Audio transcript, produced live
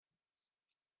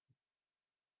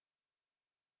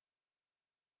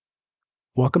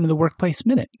Welcome to the Workplace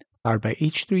Minute, powered by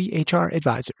H3 HR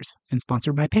Advisors and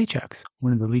sponsored by Paychex,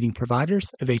 one of the leading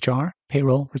providers of HR,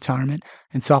 payroll, retirement,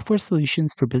 and software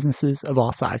solutions for businesses of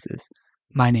all sizes.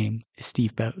 My name is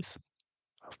Steve Bose.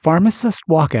 Pharmacist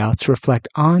walkouts reflect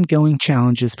ongoing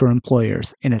challenges for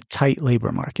employers in a tight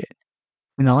labor market.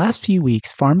 In the last few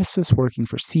weeks, pharmacists working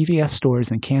for CVS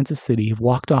stores in Kansas City have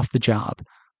walked off the job,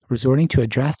 resorting to a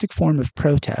drastic form of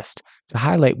protest to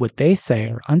highlight what they say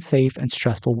are unsafe and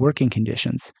stressful working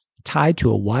conditions tied to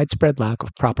a widespread lack of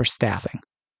proper staffing.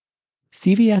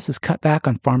 CVS has cut back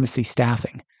on pharmacy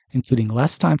staffing, including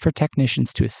less time for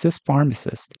technicians to assist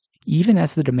pharmacists, even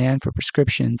as the demand for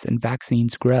prescriptions and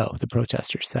vaccines grow, the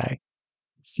protesters say.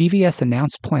 CVS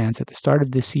announced plans at the start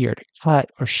of this year to cut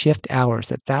or shift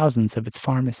hours at thousands of its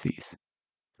pharmacies.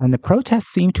 And the protests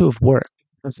seem to have worked,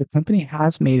 as the company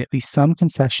has made at least some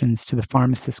concessions to the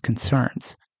pharmacists'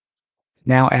 concerns.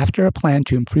 Now, after a plan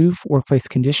to improve workplace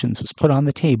conditions was put on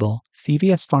the table,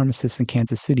 CVS pharmacists in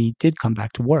Kansas City did come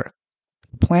back to work.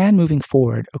 The plan moving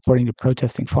forward, according to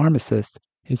protesting pharmacists,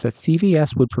 is that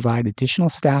CVS would provide additional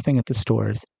staffing at the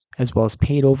stores, as well as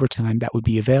paid overtime that would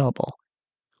be available.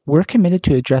 We're committed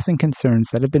to addressing concerns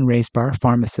that have been raised by our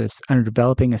pharmacists and are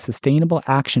developing a sustainable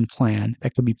action plan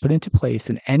that could be put into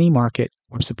place in any market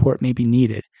where support may be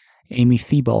needed, Amy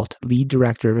Thibault, lead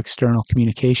director of external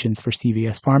communications for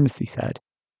CVS Pharmacy, said.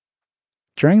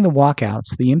 During the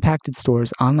walkouts, the impacted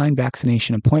stores' online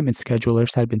vaccination appointment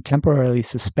schedulers had been temporarily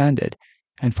suspended,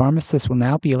 and pharmacists will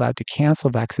now be allowed to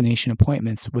cancel vaccination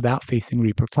appointments without facing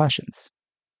repercussions.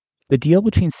 The deal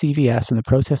between CVS and the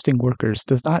protesting workers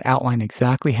does not outline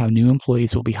exactly how new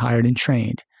employees will be hired and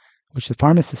trained, which the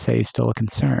pharmacists say is still a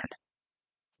concern.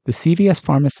 The CVS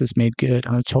pharmacists made good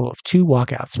on a total of 2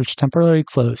 walkouts, which temporarily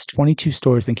closed 22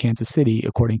 stores in Kansas City,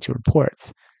 according to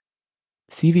reports.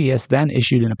 CVS then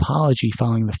issued an apology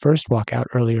following the first walkout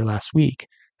earlier last week,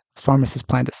 as pharmacists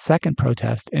planned a second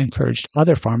protest and encouraged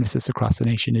other pharmacists across the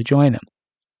nation to join them.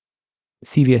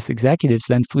 CVS executives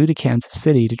then flew to Kansas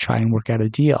City to try and work out a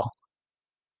deal.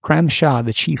 Prem Shah,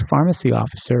 the chief pharmacy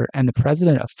officer and the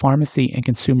president of Pharmacy and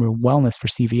Consumer Wellness for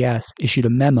CVS, issued a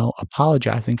memo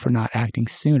apologizing for not acting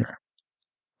sooner.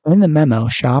 In the memo,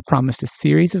 Shah promised a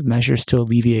series of measures to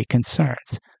alleviate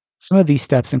concerns. Some of these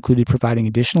steps included providing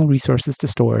additional resources to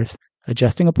stores,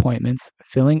 adjusting appointments,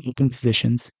 filling open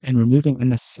positions, and removing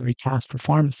unnecessary tasks for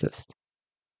pharmacists.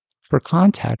 For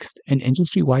context, an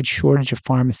industry-wide shortage of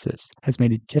pharmacists has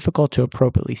made it difficult to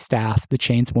appropriately staff the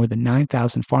chain's more than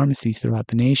 9,000 pharmacies throughout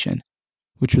the nation,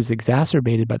 which was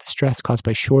exacerbated by the stress caused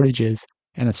by shortages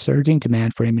and a surging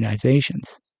demand for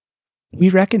immunizations. We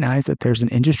recognize that there's an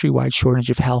industry-wide shortage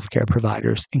of healthcare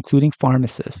providers, including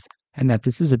pharmacists, and that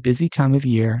this is a busy time of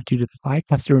year due to the high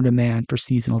customer demand for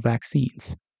seasonal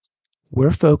vaccines.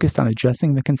 We're focused on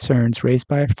addressing the concerns raised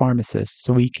by our pharmacists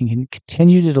so we can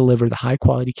continue to deliver the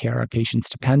high-quality care our patients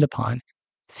depend upon,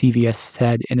 CVS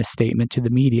said in a statement to the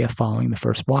media following the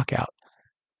first walkout.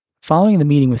 Following the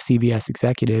meeting with CVS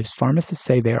executives, pharmacists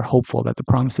say they are hopeful that the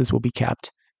promises will be kept.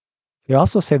 They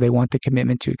also say they want the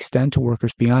commitment to extend to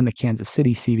workers beyond the Kansas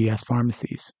City CVS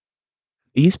pharmacies.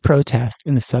 These protests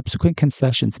and the subsequent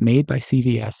concessions made by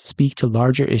CVS speak to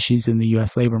larger issues in the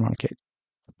U.S. labor market.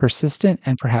 Persistent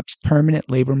and perhaps permanent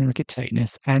labor market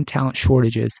tightness and talent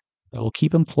shortages that will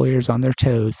keep employers on their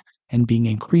toes and being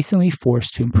increasingly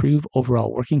forced to improve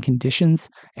overall working conditions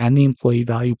and the employee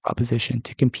value proposition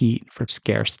to compete for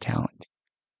scarce talent.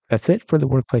 That's it for the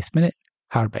Workplace Minute,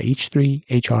 powered by H3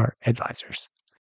 HR Advisors.